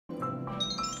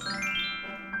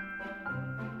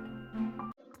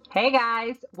Hey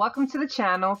guys, welcome to the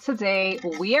channel. Today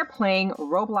we are playing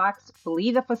Roblox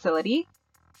Flee the Facility.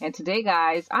 And today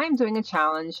guys, I'm doing a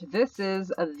challenge. This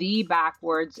is the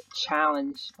backwards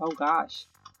challenge. Oh gosh.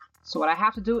 So what I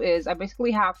have to do is I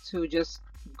basically have to just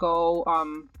go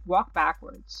walk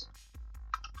backwards.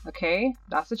 Okay,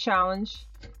 that's the challenge.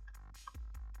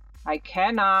 I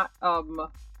can't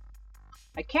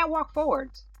walk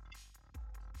forwards.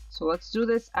 So let's do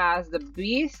this as the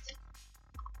beast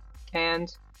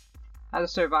and as a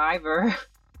survivor.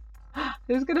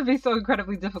 This is gonna be so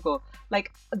incredibly difficult.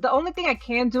 Like, the only thing I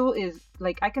can do is,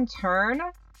 like, I can turn,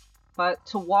 but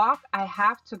to walk, I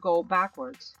have to go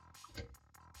backwards.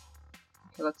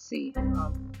 Okay, let's see.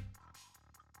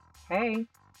 Hey.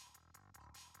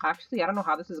 Actually, I don't know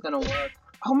how this is gonna work.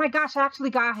 Oh my gosh, I actually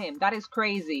got him. That is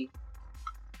crazy.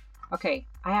 Okay,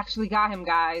 I actually got him,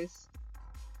 guys.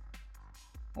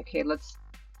 Okay, let's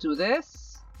do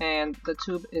this. And the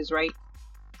tube is right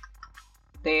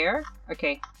there.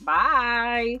 Okay,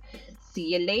 bye.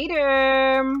 See you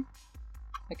later.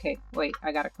 Okay, wait,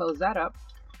 I gotta close that up.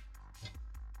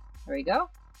 There we go.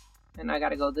 And I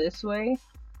gotta go this way.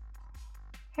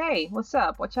 Hey, what's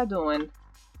up? What y'all doing?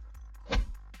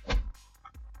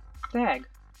 Tag.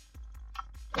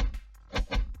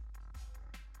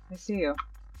 I see you.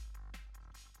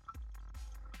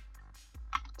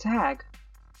 Tag.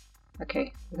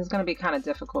 Okay, this is gonna be kind of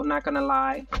difficult, not gonna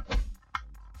lie.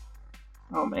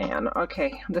 Oh man,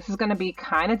 okay. This is gonna be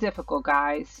kind of difficult,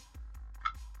 guys.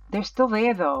 They're still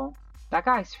there though. That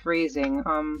guy's freezing.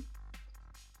 Oh,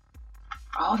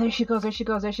 there she goes, there she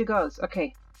goes, there she goes.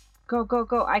 Okay. Go, go,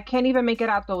 go. I can't even make it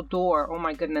out the door. Oh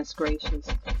my goodness gracious.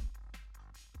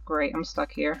 Great, I'm stuck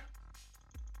here.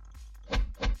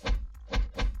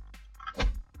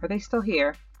 Are they still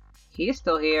here? He's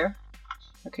still here.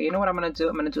 Okay, you know what I'm gonna do?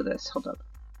 I'm gonna do this. Hold up.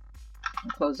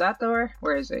 Close that door.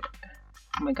 Where is it?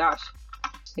 Oh my gosh.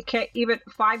 I can't even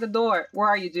find the door. Where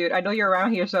are you, dude? I know you're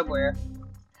around here somewhere.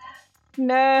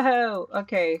 No.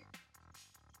 Okay.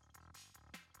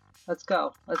 Let's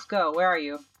go. Let's go. Where are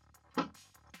you?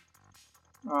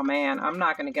 Oh man, I'm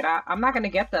not gonna get out. I'm not gonna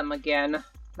get them again.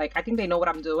 Like, I think they know what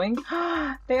I'm doing.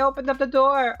 They opened up the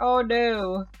door. Oh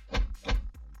no.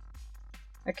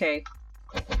 Okay.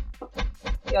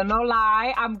 Yo, no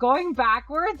lie, I'm going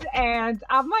backwards and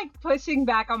I'm like pushing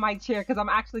back on my chair because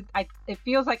it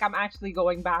feels like I'm actually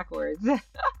going backwards.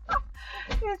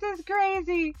 This is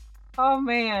crazy. Oh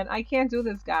man, I can't do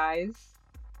this, guys.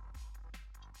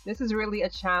 This is really a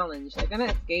challenge. They're gonna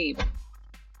escape.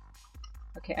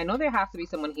 Okay, I know there has to be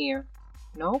someone here.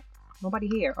 Nope, nobody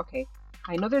here. Okay,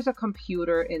 I know there's a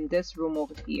computer in this room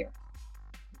over here.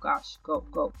 Gosh, go,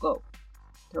 go, go.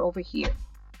 They're over here.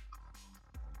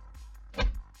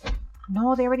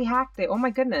 No, they already hacked it. Oh my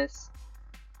goodness.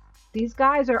 These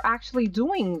guys are actually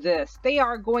doing this. They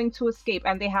are going to escape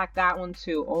and they hacked that one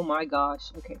too. Oh my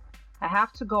gosh. Okay. I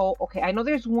have to go. Okay, I know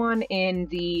there's one in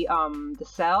the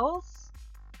cells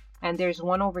and there's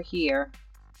one over here.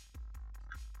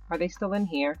 Are they still in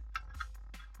here?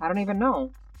 I don't even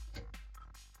know.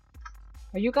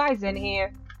 Are you guys in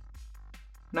here?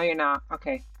 No, you're not.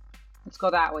 Okay. Let's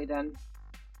go that way then.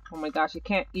 Oh my gosh, you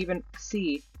can't even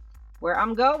see where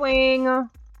I'm going.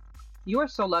 You are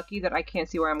so lucky that I can't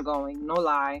see where I'm going. No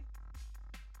lie.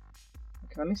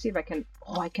 Okay, let me see if I can.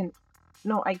 Oh, I can.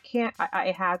 No, I can't.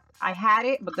 I had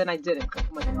it, but then I didn't. Oh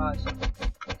my gosh.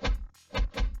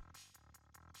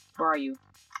 Where are you?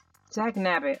 Dag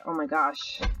nabbit. Oh my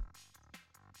gosh.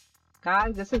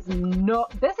 Guys, this is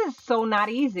so not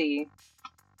easy.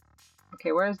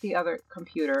 Okay, where's the other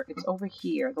computer? It's over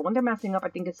here. The one they're messing up, I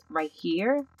think it's right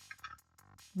here.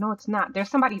 No, it's not. There's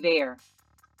somebody there.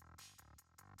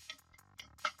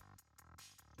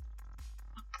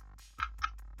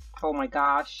 Oh my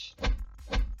gosh.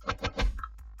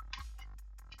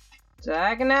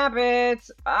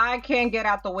 Dagnabbit! I can't get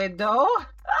out the window.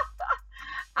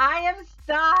 I am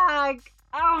stuck.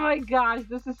 Oh my gosh,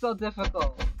 this is so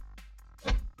difficult.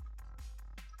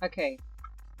 Okay.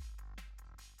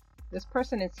 This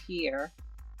person is here.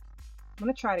 I'm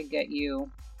gonna try to get you.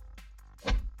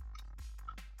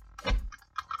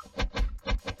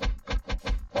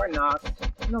 Or not.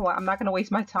 You know what? I'm not going to waste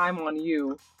my time on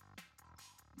you.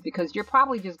 Because you're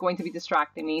probably just going to be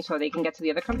distracting me so they can get to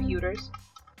the other computers.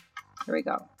 Here we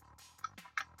go.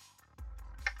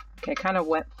 Okay, I kind of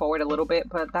went forward a little bit,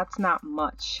 but that's not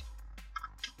much.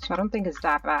 So I don't think it's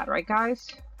that bad, right guys?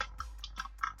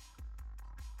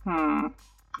 Okay,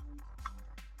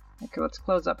 let's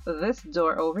close up this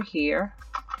door over here.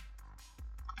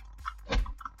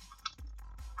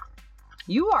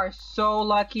 You are so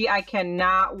lucky I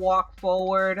cannot walk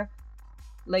forward.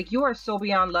 Like, you are so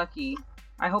beyond lucky.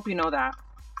 I hope you know that.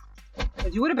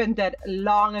 Because you would have been dead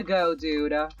long ago,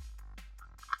 dude.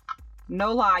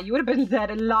 No lie, you would have been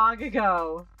dead long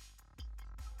ago.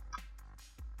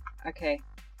 Okay.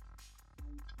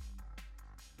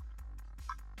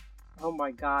 Oh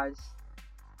my gosh.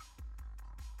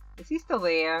 Is he still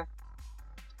there?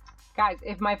 Guys,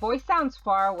 if my voice sounds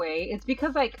far away, it's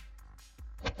because, like,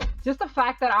 just the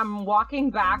fact that I'm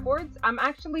walking backwards, I'm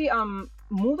actually,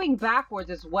 moving backwards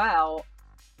as well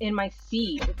in my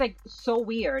seat. It's, like, so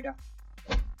weird.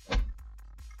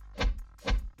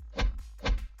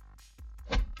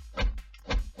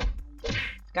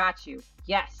 Got you.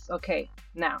 Yes. Okay.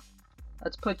 Now,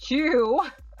 let's put you.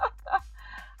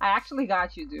 I actually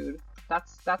got you, dude.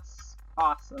 That's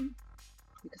awesome.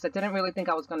 Because I didn't really think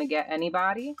I was gonna get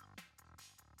anybody.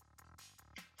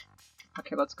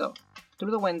 Okay, let's go.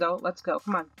 Through the window. Let's go.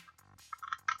 Come on.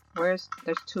 There's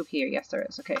two here. Yes, there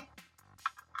is. Okay.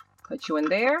 Put you in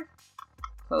there.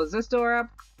 Close this door up.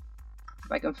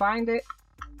 If I can find it.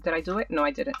 Did I do it? No,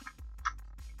 I didn't.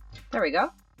 There we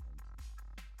go.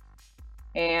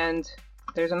 And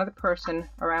there's another person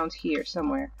around here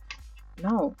somewhere.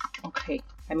 No. Okay.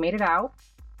 I made it out.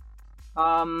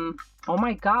 Oh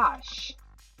my gosh.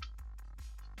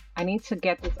 I need to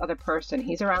get this other person.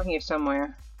 He's around here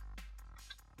somewhere.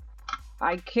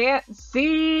 I can't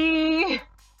see.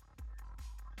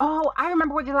 Oh, I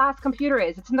remember where the last computer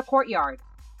is. It's in the courtyard.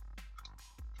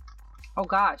 Oh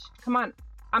gosh. Come on.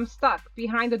 I'm stuck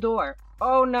behind the door.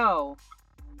 Oh no.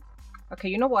 Okay,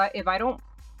 you know what? If I don't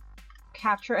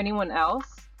capture anyone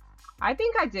else, I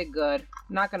think I did good.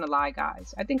 Not gonna lie,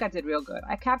 guys. I think I did real good.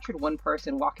 I captured one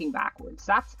person walking backwards.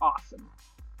 That's awesome.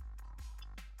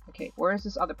 Okay, where is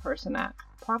this other person at?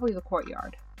 Probably the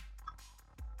courtyard.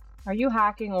 Are you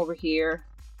hacking over here?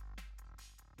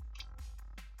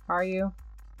 Are you?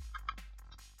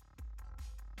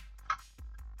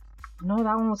 No,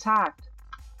 that one was hacked.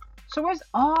 So where's...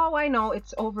 Oh, I know.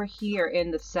 It's over here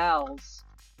in the cells.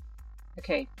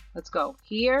 Okay, let's go.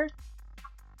 Here.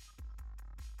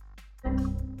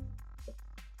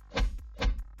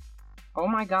 Oh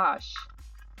my gosh.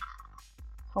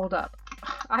 Hold up.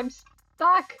 I'm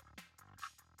stuck.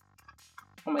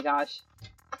 Oh my gosh.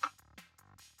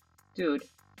 Dude.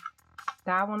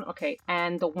 That one. Okay.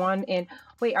 And the one in...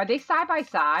 Wait, are they side by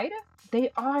side?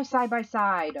 They are side by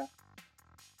side.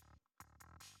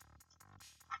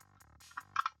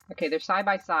 Okay, they're side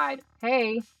by side.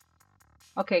 Hey.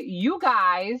 Okay, you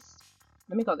guys.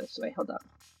 Let me go this way. Hold up.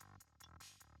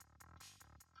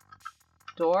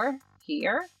 Door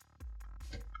here.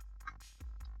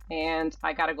 And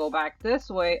I gotta go back this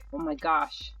way. Oh my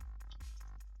gosh.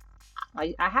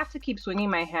 I have to keep swinging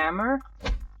my hammer.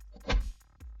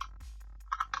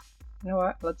 You know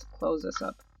what? Let's close this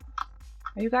up.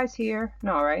 Are you guys here?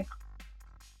 No, right?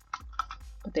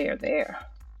 But they are there.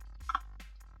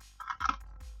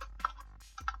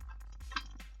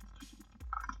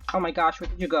 Oh my gosh, where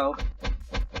did you go?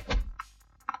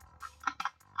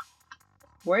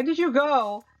 Where did you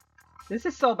go? This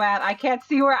is so bad. I can't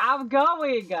see where I'm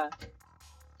going.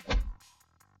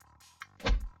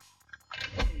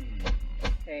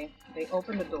 Okay, they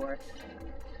opened the door.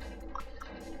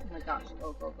 Oh my gosh,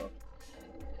 go, go, go.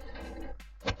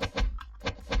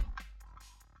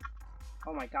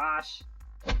 Oh my gosh.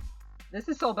 This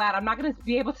is so bad. I'm not gonna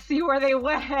be able to see where they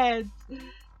went.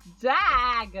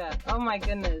 Dag! Oh my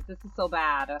goodness, this is so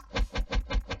bad.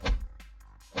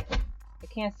 I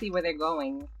can't see where they're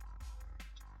going.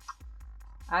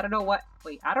 I don't know what...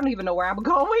 Wait, I don't even know where I'm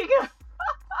going.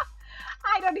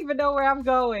 I don't even know where I'm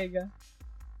going.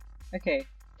 Okay.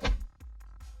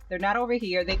 They're not over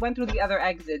here. They went through the other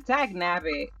exit. Dag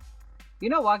nabbit. You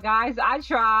know what, guys? I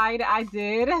tried. I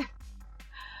did.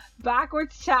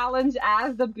 Backwards challenge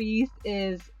as the beast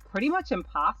is pretty much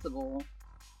impossible.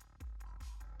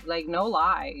 Like, no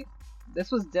lie.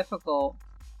 This was difficult.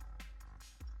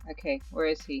 Okay, where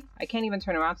is he? I can't even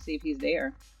turn around to see if he's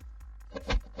there.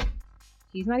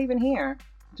 He's not even here.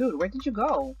 Dude, where did you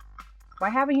go? Why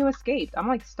haven't you escaped? I'm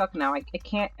like stuck now. I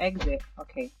can't exit.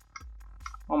 Okay.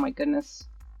 Oh my goodness.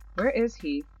 Where is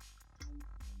he?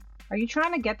 Are you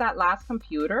trying to get that last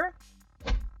computer?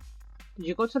 Did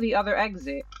you go to the other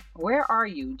exit? Where are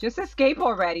you? Just escape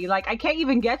already. Like, I can't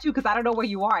even get you because I don't know where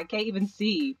you are. I can't even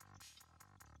see.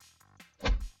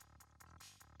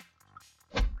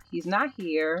 He's not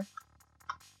here.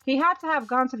 He had to have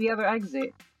gone to the other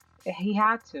exit. He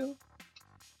had to.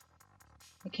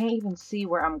 I can't even see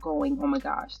where I'm going. Oh my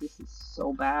gosh, this is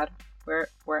so bad. Where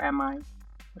am I?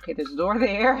 Okay, there's a door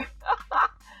there.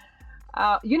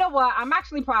 You know what? I'm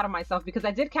actually proud of myself because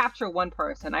I did capture one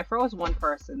person. I froze one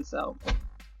person, so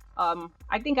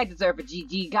I think I deserve a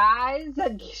GG, guys.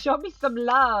 Show me some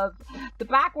love. The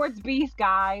backwards beast,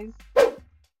 guys.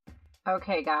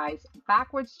 Okay, guys.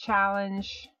 Backwards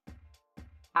challenge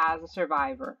as a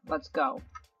survivor. Let's go.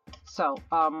 So,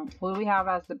 who do we have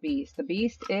as the beast? The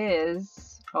beast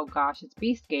is... Oh gosh, it's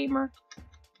Beast Gamer.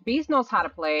 Beast knows how to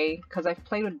play, because I've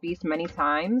played with Beast many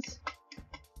times.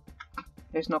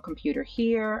 There's no computer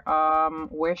here.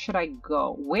 Where should I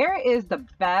go? Where is the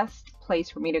best place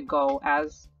for me to go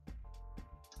as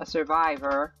a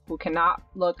survivor who cannot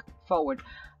look forward?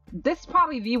 This is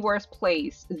probably the worst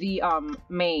place, the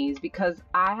maze, because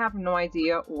I have no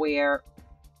idea where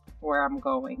I'm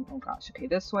going. Oh gosh, okay,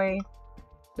 this way.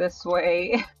 This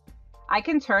way. I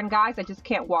can turn, guys, I just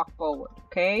can't walk forward,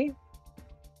 okay?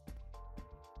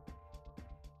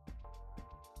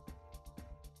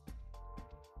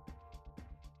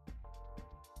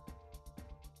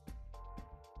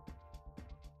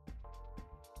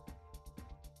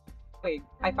 Wait,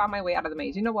 I found my way out of the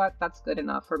maze. You know what? That's good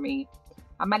enough for me.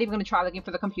 I'm not even gonna try looking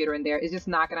for the computer in there. It's just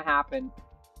not gonna happen.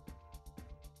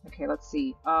 Okay, let's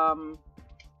see.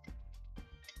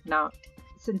 Now,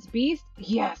 since Beast...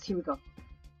 Yes, here we go.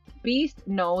 Beast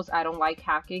knows I don't like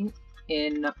hacking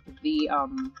in the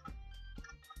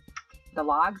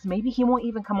logs. Maybe he won't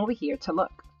even come over here to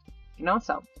look. You know,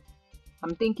 so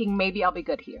I'm thinking maybe I'll be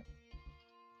good here.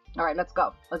 Alright, let's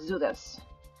go. Let's do this.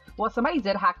 Well, somebody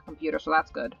did hack a computer, so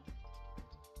that's good.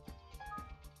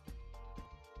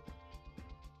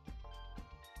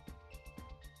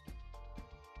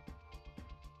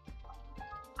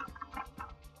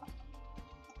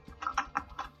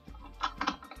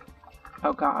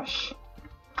 Oh gosh.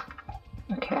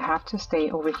 Okay, I have to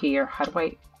stay over here. How do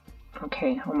I...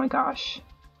 Okay, oh my gosh.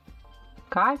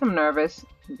 Guys, I'm nervous.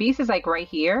 Beast is like right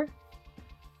here.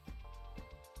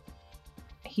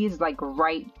 He's like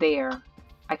right there.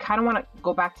 I kind of want to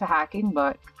go back to hacking,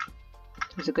 but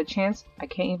there's a good chance I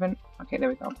can't even... Okay, there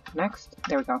we go. Next.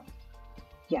 There we go.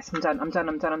 Yes, I'm done. I'm done.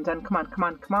 I'm done. I'm done. Come on, come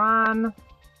on, come on.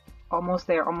 Almost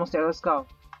there. Almost there. Let's go.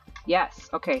 Yes.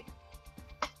 Okay.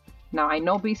 Now, I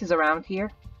know Beast is around here.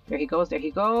 There he goes. There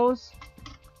he goes.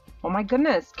 Oh my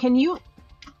goodness. Can you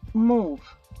move?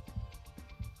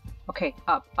 Okay.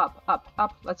 Up, up, up,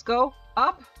 up. Let's go.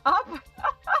 Up, up.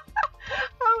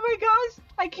 Oh my gosh.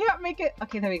 I can't make it.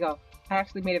 Okay, there we go. I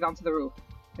actually made it onto the roof.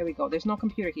 There we go. There's no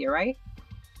computer here, right?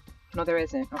 No, there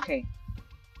isn't. Okay.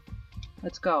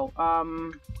 Let's go.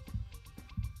 Oh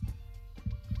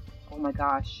my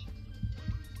gosh.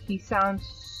 He sounds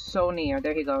so near.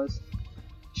 There he goes.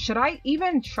 Should I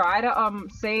even try to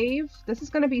save? This is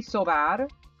gonna be so bad.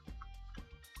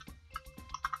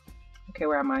 Okay,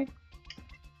 where am I?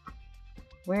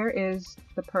 Where is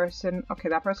the person? Okay,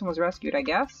 that person was rescued, I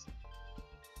guess.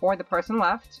 Or the person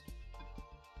left.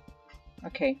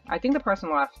 Okay, I think the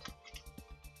person left.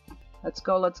 Let's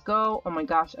go, let's go. Oh my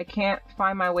gosh, I can't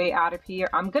find my way out of here.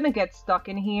 I'm gonna get stuck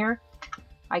in here.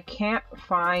 I can't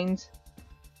find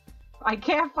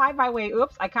my way.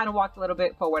 Oops, I kind of walked a little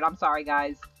bit forward. I'm sorry,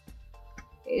 guys.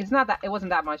 It's not that, it wasn't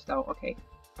that much though. Okay,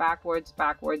 backwards,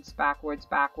 backwards, backwards,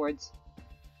 backwards.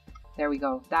 There we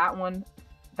go. That one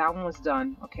was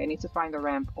done. Okay, I need to find the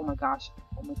ramp. Oh my gosh,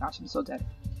 I'm so dead.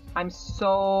 I'm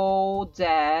so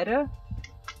dead.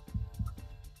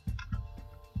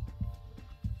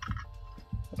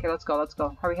 Okay, let's go, let's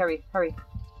go. Hurry, hurry, hurry.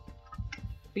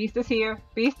 Beast is here.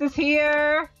 Beast is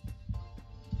here.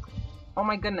 Oh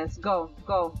my goodness. Go,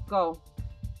 go, go.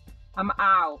 I'm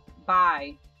out.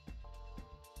 Bye.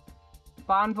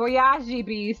 Bon voyage,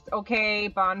 Beast. Okay,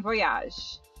 bon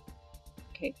voyage.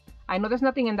 Okay. I know there's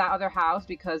nothing in that other house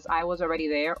because I was already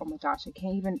there. Oh my gosh, I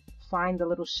can't even find the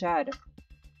little shed.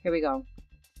 Here we go.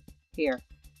 Here.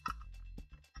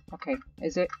 Okay,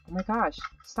 is it? Oh my gosh,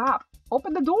 stop.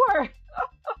 Open the door.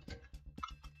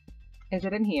 Is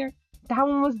it in here? That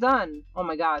one was done. Oh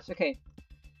my gosh, okay.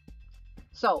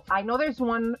 So, I know there's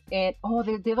one in... Oh,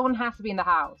 the other one has to be in the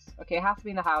house. Okay, it has to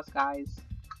be in the house, guys.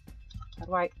 How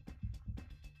do I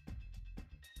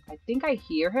think I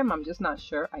hear him. I'm just not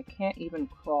sure. I can't even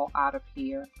crawl out of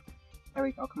here. There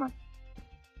we go. Come on.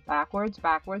 Backwards,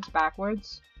 backwards,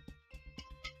 backwards.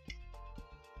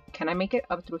 Can I make it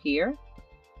up through here?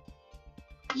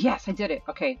 Yes, I did it.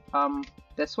 Okay,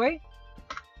 this way.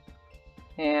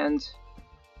 And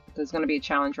there's gonna be a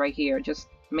challenge right here. Just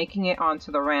making it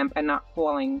onto the ramp and not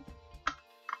falling.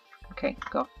 Okay,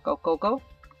 go, go, go, go.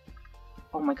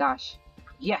 Oh my gosh.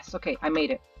 Yes, okay, I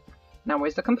made it. Now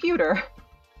where's the computer?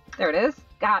 There it is.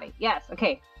 Got it. Yes,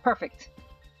 okay, perfect.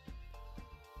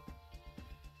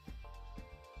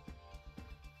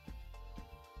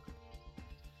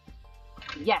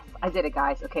 Yes, I did it,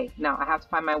 guys. Okay, now I have to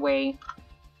find my way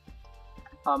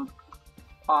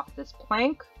off this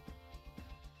plank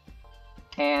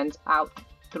and out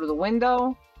through the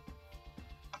window.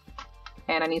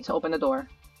 And I need to open the door.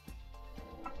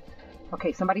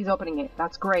 Okay, somebody's opening it.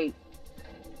 That's great.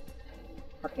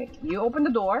 Okay, you open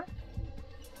the door.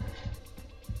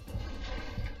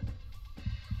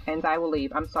 And I will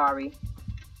leave. I'm sorry.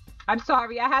 I'm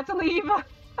sorry, I had to leave.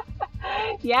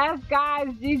 Yes, guys,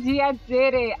 GG, I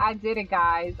did it. I did it,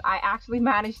 guys. I actually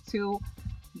managed to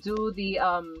do the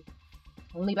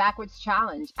only backwards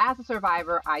challenge. As a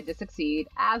survivor, I did succeed.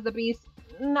 As the beast,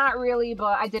 not really,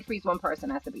 but I did freeze one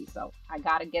person as the beast. So I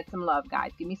gotta get some love,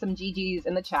 guys. Give me some GGs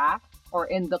in the chat or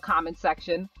in the comment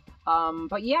section.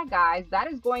 But yeah, guys, that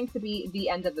is going to be the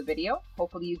end of the video.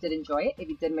 Hopefully you did enjoy it. If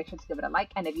you did, make sure to give it a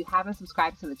like. And if you haven't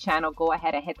subscribed to the channel, go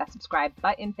ahead and hit that subscribe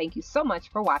button. Thank you so much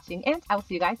for watching, and I will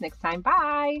see you guys next time.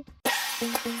 Bye!